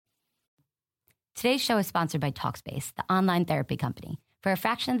Today's show is sponsored by Talkspace, the online therapy company. For a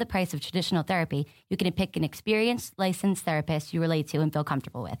fraction of the price of traditional therapy, you can pick an experienced, licensed therapist you relate to and feel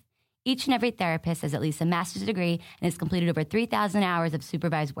comfortable with. Each and every therapist has at least a master's degree and has completed over 3,000 hours of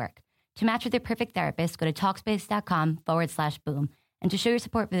supervised work. To match with your perfect therapist, go to Talkspace.com/boom. And to show your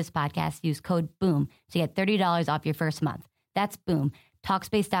support for this podcast, use code BOOM to get $30 off your first month. That's BOOM.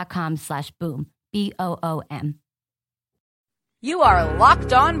 Talkspace.com/boom. BOOM. You are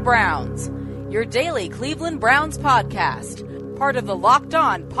Locked On Browns, your daily Cleveland Browns podcast, part of the Locked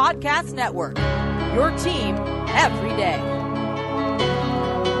On Podcast Network, your team every day.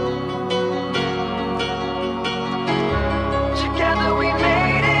 Together we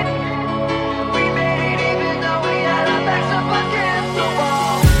made it even though we had our backs up against the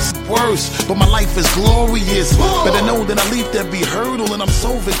wall. Worse, but my life is glorious. Better know that I leaped every hurdle and I'm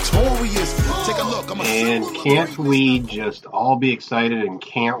so victorious. Take a look. And can't we just all be excited and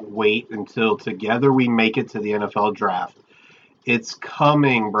can't wait until together we make it to the NFL draft? It's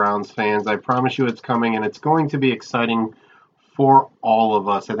coming, Browns fans. I promise you it's coming, and it's going to be exciting for all of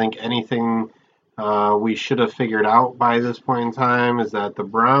us. I think anything we should have figured out by this point in time is that the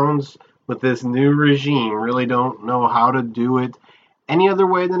Browns, with this new regime, really don't know how to do it any other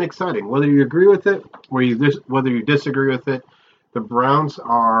way than exciting. Whether you agree with it or whether you disagree with it, the Browns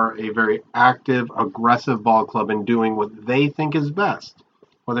are a very active, aggressive ball club in doing what they think is best.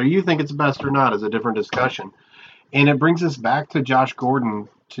 Whether you think it's best or not is a different discussion. And it brings us back to Josh Gordon.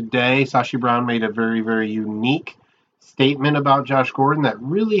 Today, Sashi Brown made a very, very unique statement about Josh Gordon that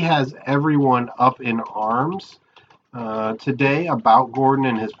really has everyone up in arms today about Gordon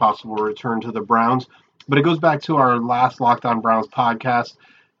and his possible return to the Browns. But it goes back to our last Locked On Browns podcast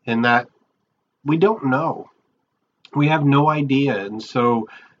in that we don't know. We have no idea. And so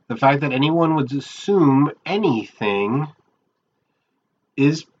the fact that anyone would assume anything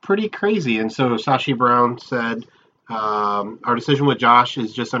is pretty crazy. And so Sashi Brown said, our decision with Josh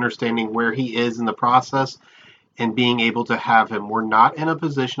is just understanding where he is in the process and being able to have him. We're not in a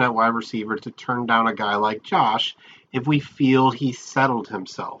position at wide receiver to turn down a guy like Josh if we feel he settled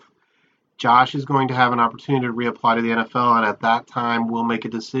himself. Josh is going to have an opportunity to reapply to the NFL, and at that time, we'll make a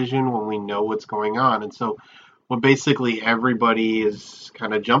decision when we know what's going on. And so what basically everybody is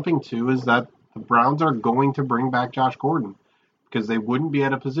kind of jumping to is that the Browns are going to bring back Josh Gordon because they wouldn't be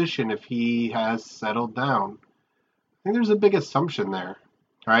at a position if he has settled down. I think there's a big assumption there,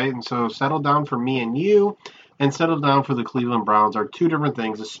 right? And so settle down for me and you and settle down for the Cleveland Browns are two different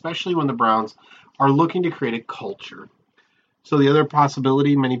things, especially when the Browns are looking to create a culture. So the other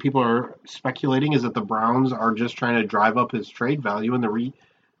possibility many people are speculating is that the Browns are just trying to drive up his trade value, and the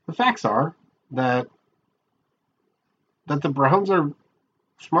facts are that the Browns are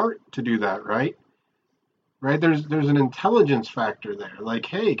smart to do that, right? Right? There's an intelligence factor there. Like,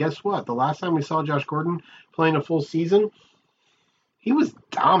 hey, guess what? The last time we saw Josh Gordon playing a full season, he was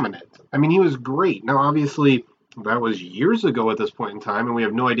dominant. I mean, he was great. Now, obviously, that was years ago at this point in time, and we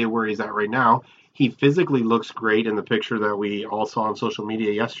have no idea where he's at right now. He physically looks great in the picture that we all saw on social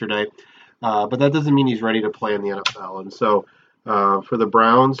media yesterday, but that doesn't mean he's ready to play in the NFL. And so for the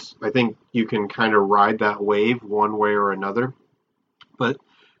Browns, I think you can kind of ride that wave one way or another. But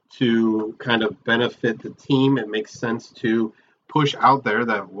to kind of benefit the team, it makes sense to push out there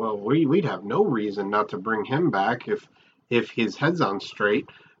that, well, we'd have no reason not to bring him back if his head's on straight.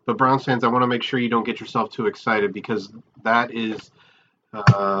 But Browns fans, I want to make sure you don't get yourself too excited because that is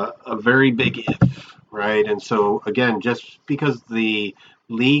a very big if, right? And so, again, just because the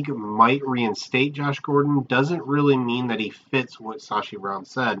league might reinstate Josh Gordon doesn't really mean that he fits what Sashi Brown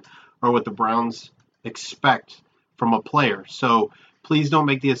said or what the Browns expect from a player. So please don't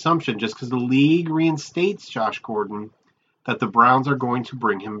make the assumption just because the league reinstates Josh Gordon that the Browns are going to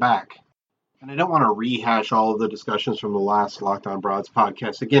bring him back. And I don't want to rehash all of the discussions from the last Locked On Browns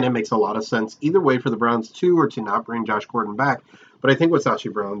podcast. Again, it makes a lot of sense either way for the Browns to or to not bring Josh Gordon back. But I think what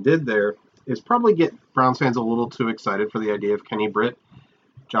Sashi Brown did there is probably get Browns fans a little too excited for the idea of Kenny Britt,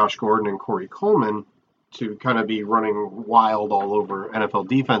 Josh Gordon, and Corey Coleman to kind of be running wild all over NFL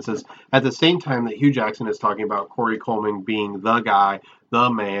defenses at the same time that Hugh Jackson is talking about Corey Coleman being the guy, the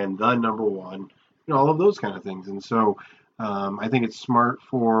man, the number one, all of those kind of things. And so I think it's smart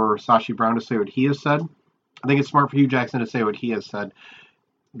for Sashi Brown to say what he has said. I think it's smart for Hugh Jackson to say what he has said.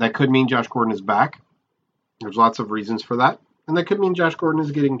 That could mean Josh Gordon is back. There's lots of reasons for that. And that could mean Josh Gordon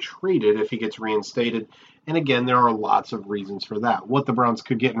is getting traded if he gets reinstated. And again, there are lots of reasons for that. What the Browns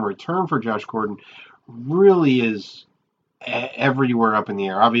could get in return for Josh Gordon really is everywhere up in the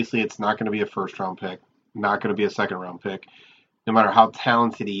air. Obviously, it's not going to be a first-round pick, not going to be a second-round pick. No matter how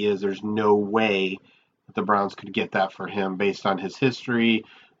talented he is, there's no way that the Browns could get that for him based on his history,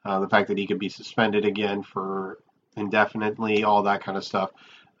 the fact that he could be suspended again for indefinitely, all that kind of stuff.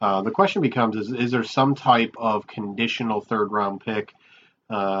 The question becomes, is there some type of conditional third-round pick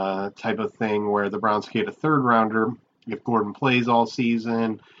type of thing where the Browns get a third-rounder if Gordon plays all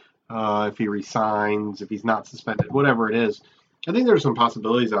season, if he resigns, if he's not suspended, whatever it is. I think there's some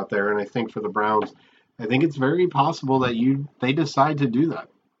possibilities out there, and I think for the Browns, I think it's very possible that they decide to do that.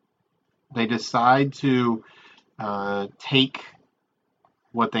 They decide to take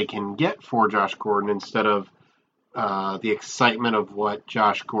what they can get for Josh Gordon instead of the excitement of what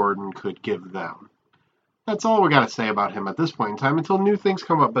Josh Gordon could give them. That's all we got to say about him at this point in time until new things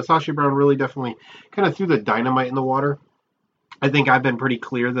come up. But Sashi Brown really definitely kind of threw the dynamite in the water. I think I've been pretty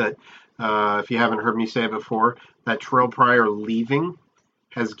clear that, if you haven't heard me say it before, that Terrell Pryor leaving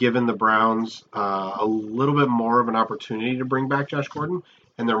has given the Browns a little bit more of an opportunity to bring back Josh Gordon,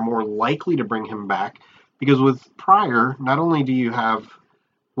 and they're more likely to bring him back because with Pryor, not only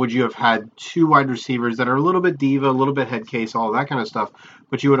would you have had two wide receivers that are a little bit diva, a little bit head case, all that kind of stuff,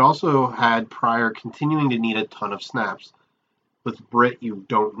 but you would also had Pryor continuing to need a ton of snaps. With Britt, you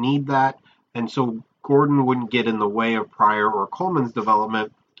don't need that, and so Gordon wouldn't get in the way of Pryor or Coleman's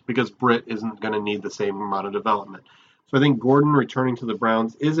development because Britt isn't going to need the same amount of development. So I think Gordon returning to the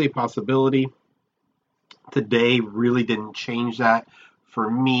Browns is a possibility. Today really didn't change that for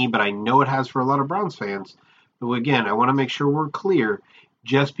me, but I know it has for a lot of Browns fans. But again, I want to make sure we're clear.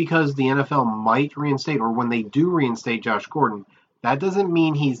 Just because the NFL might reinstate, or when they do reinstate Josh Gordon, that doesn't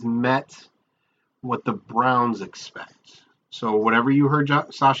mean he's met what the Browns expect. So whatever you heard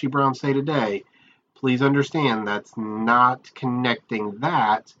Sashi Brown say today, please understand that's not connecting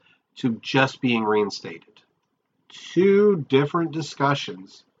that to just being reinstated. Two different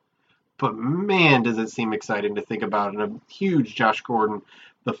discussions. But man, does it seem exciting to think about. And a huge Josh Gordon,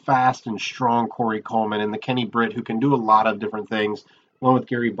 the fast and strong Corey Coleman, and the Kenny Britt, who can do a lot of different things, along with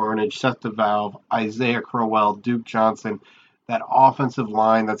Gary Barnidge, Seth DeValve, Isaiah Crowell, Duke Johnson, that offensive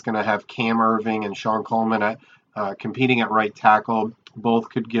line that's going to have Cam Irving and Sean Coleman competing at right tackle. Both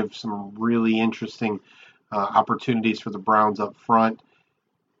could give some really interesting opportunities for the Browns up front.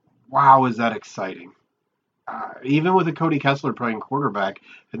 Wow, is that exciting. Even with a Cody Kessler playing quarterback,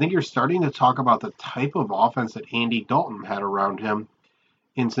 I think you're starting to talk about the type of offense that Andy Dalton had around him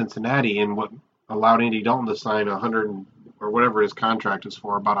in Cincinnati and what allowed Andy Dalton to sign 100 or whatever his contract is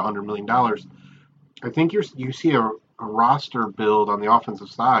for, about $100 million. I think you see a roster build on the offensive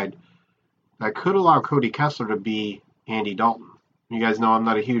side that could allow Cody Kessler to be Andy Dalton. You guys know I'm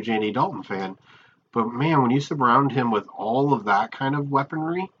not a huge Andy Dalton fan, but man, when you surround him with all of that kind of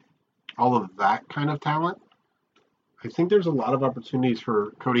weaponry, all of that kind of talent, I think there's a lot of opportunities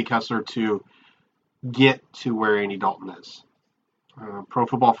for Cody Kessler to get to where Andy Dalton is. Pro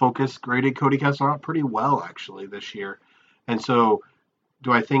Football Focus graded Cody Kessler out pretty well, actually, this year. And so,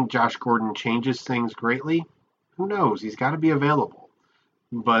 do I think Josh Gordon changes things greatly? Who knows? He's got to be available.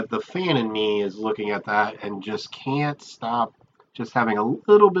 But the fan in me is looking at that and just can't stop just having a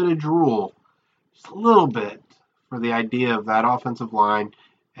little bit of drool, just a little bit, for the idea of that offensive line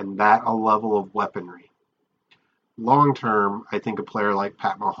and that a level of weaponry. Long term, I think a player like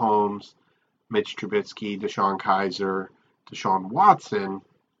Pat Mahomes, Mitch Trubisky, Deshaun Kaiser, Deshaun Watson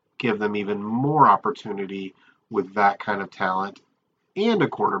give them even more opportunity with that kind of talent and a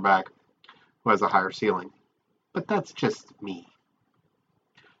quarterback who has a higher ceiling. But that's just me.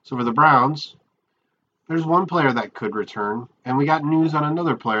 So for the Browns, there's one player that could return, and we got news on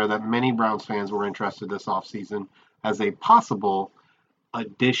another player that many Browns fans were interested this offseason as a possible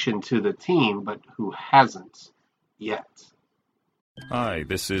addition to the team, but who hasn't yet. Hi,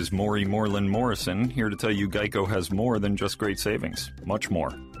 this is Maury Moreland Morrison, here to tell you Geico has more than just great savings. Much more.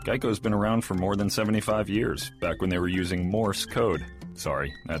 Geico's been around for more than 75 years, back when they were using Morse code.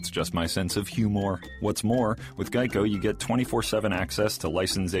 Sorry, that's just my sense of humor. What's more, with Geico you get 24/7 access to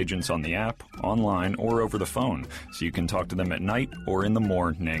licensed agents on the app, online, or over the phone, so you can talk to them at night or in the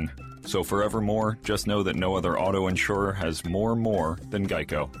morning. So forevermore, just know that no other auto insurer has more than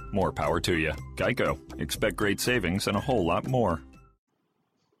Geico. More power to you. Geico. Expect great savings and a whole lot more.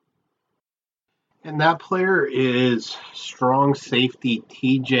 And that player is strong safety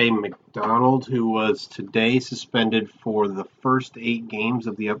TJ McDonald, who was today suspended for the first 8 games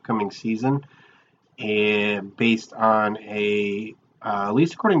of the upcoming season. And based on at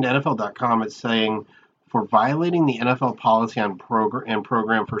least according to NFL.com, it's saying for violating the NFL policy on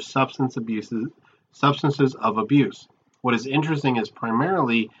program for substances of abuse. What is interesting is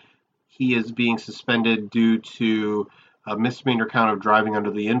primarily he is being suspended due to a misdemeanor count of driving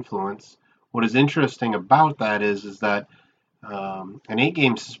under the influence. What is interesting about that is that an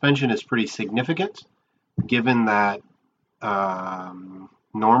 8-game suspension is pretty significant, given that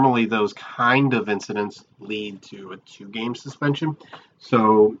Normally, those kind of incidents lead to a 2-game suspension.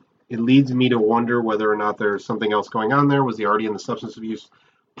 So it leads me to wonder whether or not there's something else going on there. Was he already in the substance abuse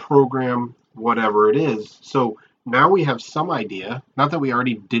program? Whatever it is. So now we have some idea, not that we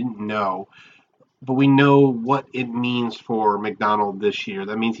already didn't know, but we know what it means for McDonald this year.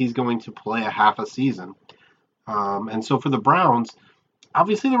 That means he's going to play a half a season. And so for the Browns,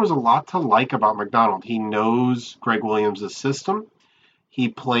 obviously there was a lot to like about McDonald. He knows Greg Williams' system. He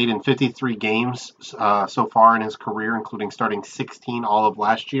played in 53 games so far in his career, including starting 16 all of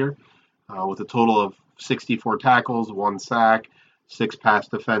last year, with a total of 64 tackles, 1 sack, 6 pass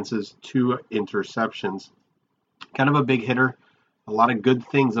defenses, 2 interceptions. Kind of a big hitter. A lot of good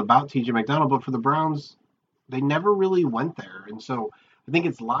things about TJ McDonald, but for the Browns, they never really went there. And so I think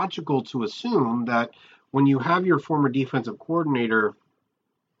it's logical to assume that when you have your former defensive coordinator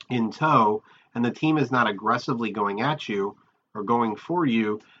in tow and the team is not aggressively going at you or going for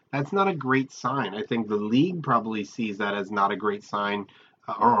you, that's not a great sign. I think the league probably sees that as not a great sign,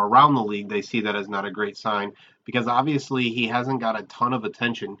 or around the league they see that as not a great sign, because obviously he hasn't got a ton of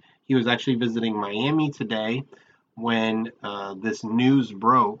attention. He was actually visiting Miami today when this news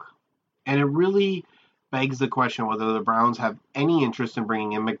broke, and it really begs the question whether the Browns have any interest in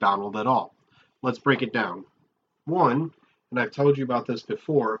bringing in McDonald at all. Let's break it down. One, and I've told you about this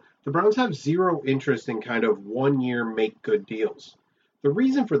before, the Browns have zero interest in kind of one-year make-good deals. The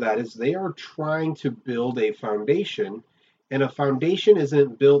reason for that is they are trying to build a foundation, and a foundation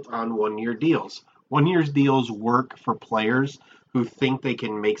isn't built on one-year deals. One-year deals work for players who think they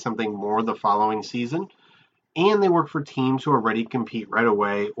can make something more the following season, and they work for teams who are ready to compete right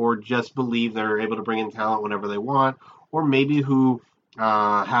away, or just believe they're able to bring in talent whenever they want, or maybe who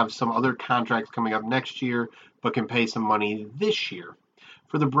have some other contracts coming up next year but can pay some money this year.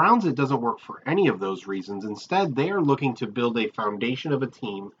 For the Browns, it doesn't work for any of those reasons. Instead, they are looking to build a foundation of a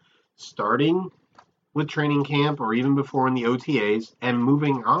team starting with training camp or even before in the OTAs and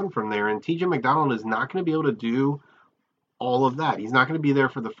moving on from there. And TJ McDonald is not going to be able to do all of that. He's not going to be there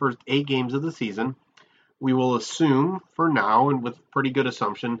for the first 8 games of the season. We will assume for now, and with pretty good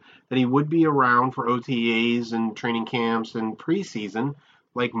assumption, that he would be around for OTAs and training camps and preseason,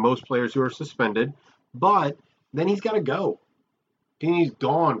 like most players who are suspended. But then he's got to go. And he's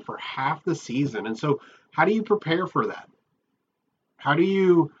gone for half the season. And so how do you prepare for that? How do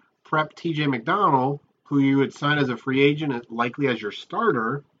you prep TJ McDonald, who you would sign as a free agent, likely as your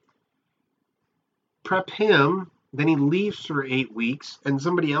starter, prep him, then he leaves for 8 weeks, and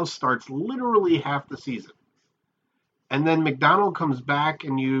somebody else starts literally half the season. And then McDonald comes back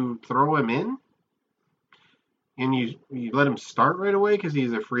and you throw him in? And you let him start right away because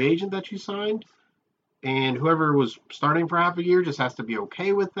he's a free agent that you signed? And whoever was starting for half a year just has to be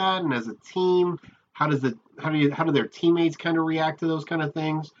okay with that. And as a team, how do their teammates kind of react to those kind of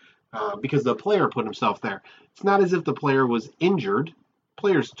things? Because the player put himself there. It's not as if the player was injured.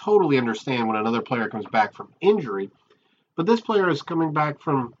 Players totally understand when another player comes back from injury, but this player is coming back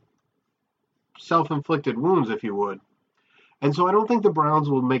from self-inflicted wounds, if you would. And so I don't think the Browns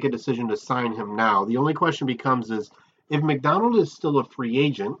will make a decision to sign him now. The only question becomes is if McDonald is still a free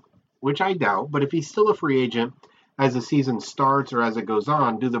agent, which I doubt, but if he's still a free agent as the season starts or as it goes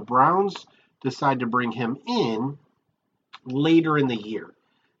on, do the Browns decide to bring him in later in the year?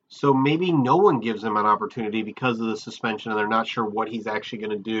 So maybe no one gives him an opportunity because of the suspension and they're not sure what he's actually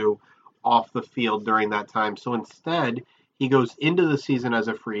going to do off the field during that time. So instead, he goes into the season as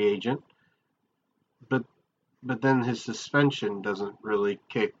a free agent, but then his suspension doesn't really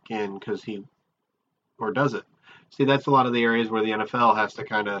kick in or does it? See, that's a lot of the areas where the NFL has to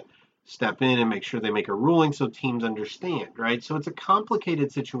kind of step in and make sure they make a ruling so teams understand, right? So it's a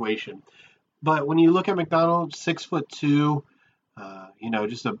complicated situation. But when you look at McDonald, 6'2",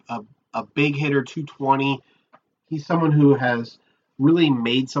 just a big hitter, 220. He's someone who has really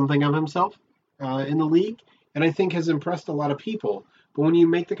made something of himself in the league, and I think has impressed a lot of people. But when you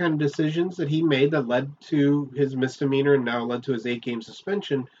make the kind of decisions that he made that led to his misdemeanor and now led to his 8-game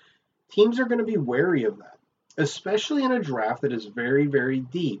suspension, teams are going to be wary of that, especially in a draft that is very, very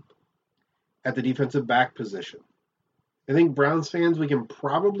deep at the defensive back position. I think Browns fans, we can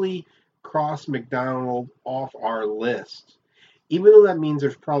probably cross McDonald off our list, even though that means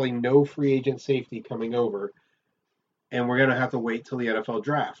there's probably no free agent safety coming over, and we're going to have to wait till the NFL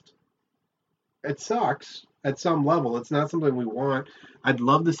draft. It sucks at some level. It's not something we want. I'd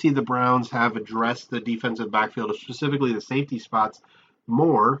love to see the Browns have addressed the defensive backfield, specifically the safety spots,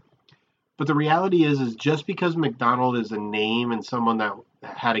 more. But the reality is just because McDonald is a name and someone that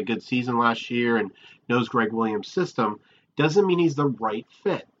had a good season last year and knows Greg Williams' system, doesn't mean he's the right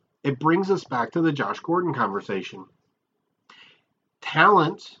fit. It brings us back to the Josh Gordon conversation.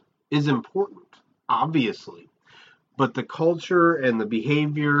 Talent is important, obviously, but the culture and the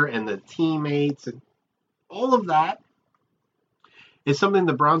behavior and the teammates and all of that is something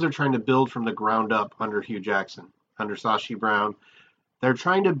the Browns are trying to build from the ground up under Hugh Jackson, under Sashi Brown. They're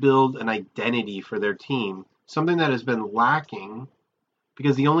trying to build an identity for their team, something that has been lacking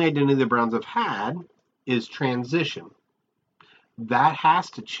because the only identity the Browns have had is transition. That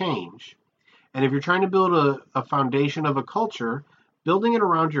has to change. And if you're trying to build a foundation of a culture, building it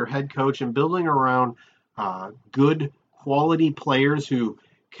around your head coach and building around good quality players who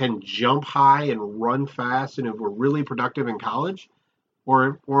can jump high and run fast and who were really productive in college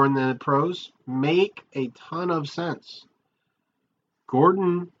or in the pros make a ton of sense.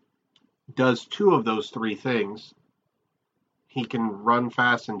 Gordon does two of those three things. He can run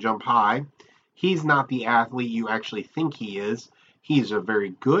fast and jump high. He's not the athlete you actually think he is. He's a very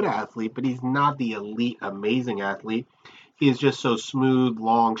good athlete, but he's not the elite, amazing athlete. He is just so smooth,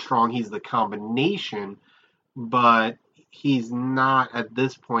 long, strong. He's the combination, but he's not at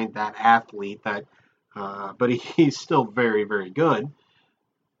this point that athlete. But he's still very, very good.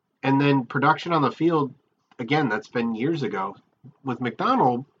 And then production on the field, again, that's been years ago. With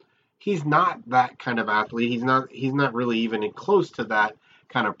McDonald, he's not that kind of athlete. He's not really even close to that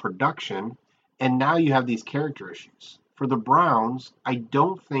kind of production. And now you have these character issues. For the Browns, I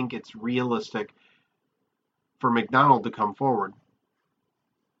don't think it's realistic for McDonald to come forward.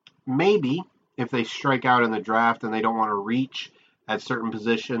 Maybe if they strike out in the draft and they don't want to reach at certain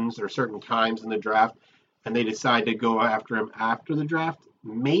positions or certain times in the draft and they decide to go after him after the draft,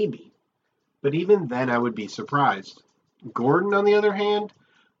 maybe. But even then, I would be surprised. Gordon, on the other hand,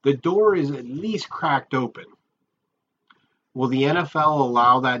 the door is at least cracked open. Will the NFL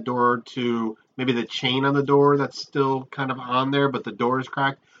allow that door to, maybe the chain on the door that's still kind of on there, but the door is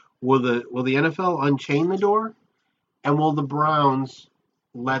cracked? Will the NFL unchain the door? And will the Browns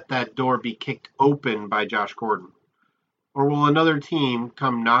let that door be kicked open by Josh Gordon? Or will another team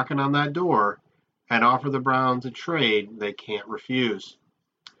come knocking on that door and offer the Browns a trade they can't refuse?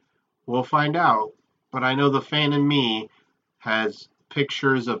 We'll find out. But I know the fan in me has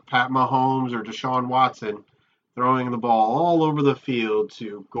pictures of Pat Mahomes or Deshaun Watson throwing the ball all over the field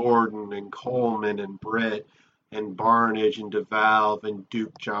to Gordon and Coleman and Britt and Barnage and DeValve and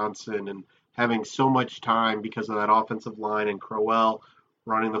Duke Johnson and having so much time because of that offensive line and Crowell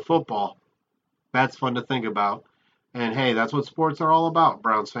running the football. That's fun to think about. And hey, that's what sports are all about,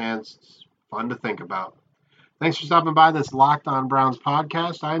 Browns fans. It's fun to think about. Thanks for stopping by this Locked On Browns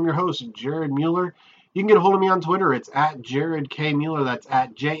podcast. I am your host, Jared Mueller. You can get a hold of me on Twitter. It's at Jared K. Mueller. That's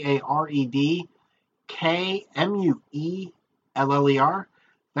at JaredKMueller.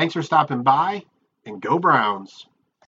 Thanks for stopping by, and go Browns.